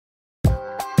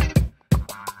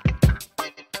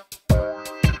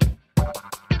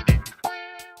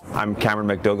I'm Cameron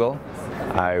McDougall.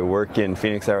 I work in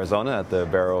Phoenix, Arizona at the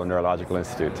Barrow Neurological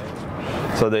Institute.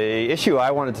 So the issue I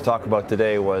wanted to talk about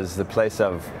today was the place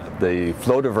of the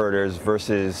flow diverters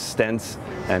versus stents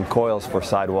and coils for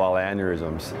sidewall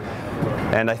aneurysms.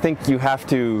 And I think you have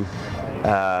to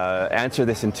answer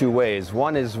this in two ways.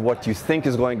 One is what you think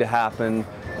is going to happen,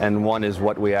 and one is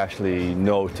what we actually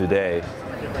know today.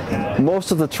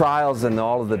 Most of the trials and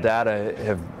all of the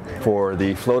data for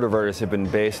the flow diverters have been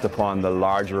based upon the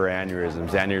larger aneurysms.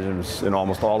 Aneurysms in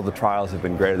almost all of the trials have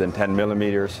been greater than 10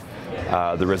 millimeters.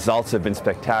 The results have been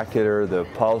spectacular. The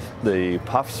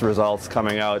PUFS results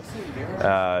coming out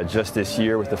just this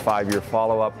year with the 5-year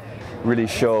follow-up really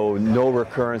show no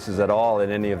recurrences at all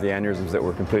in any of the aneurysms that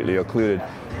were completely occluded.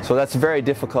 So that's very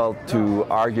difficult to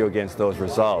argue against those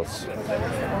results.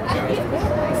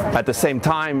 At the same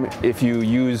time, if you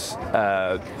use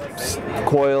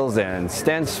coils and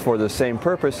stents for the same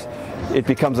purpose, it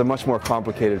becomes a much more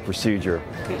complicated procedure.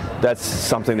 That's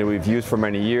something that we've used for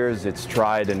many years. It's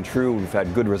tried and true. We've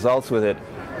had good results with it,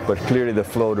 but clearly the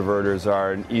flow diverters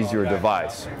are an easier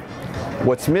device.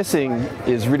 What's missing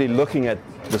is really looking at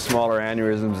the smaller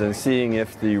aneurysms and seeing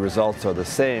if the results are the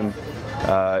same,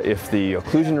 if the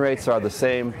occlusion rates are the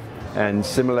same, and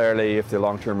similarly if the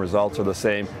long-term results are the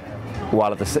same,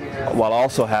 while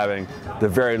also having the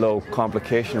very low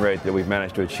complication rate that we've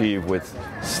managed to achieve with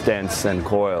stents and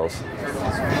coils.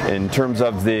 In terms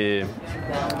of the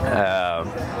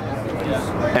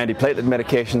antiplatelet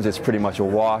medications, it's pretty much a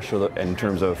wash. In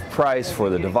terms of price for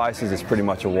the devices, it's pretty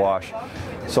much a wash.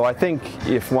 So I think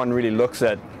if one really looks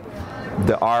at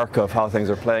the arc of how things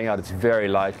are playing out, it's very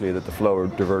likely that the flow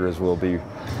diverters will be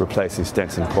replacing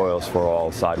stents and coils for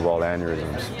all sidewall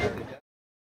aneurysms.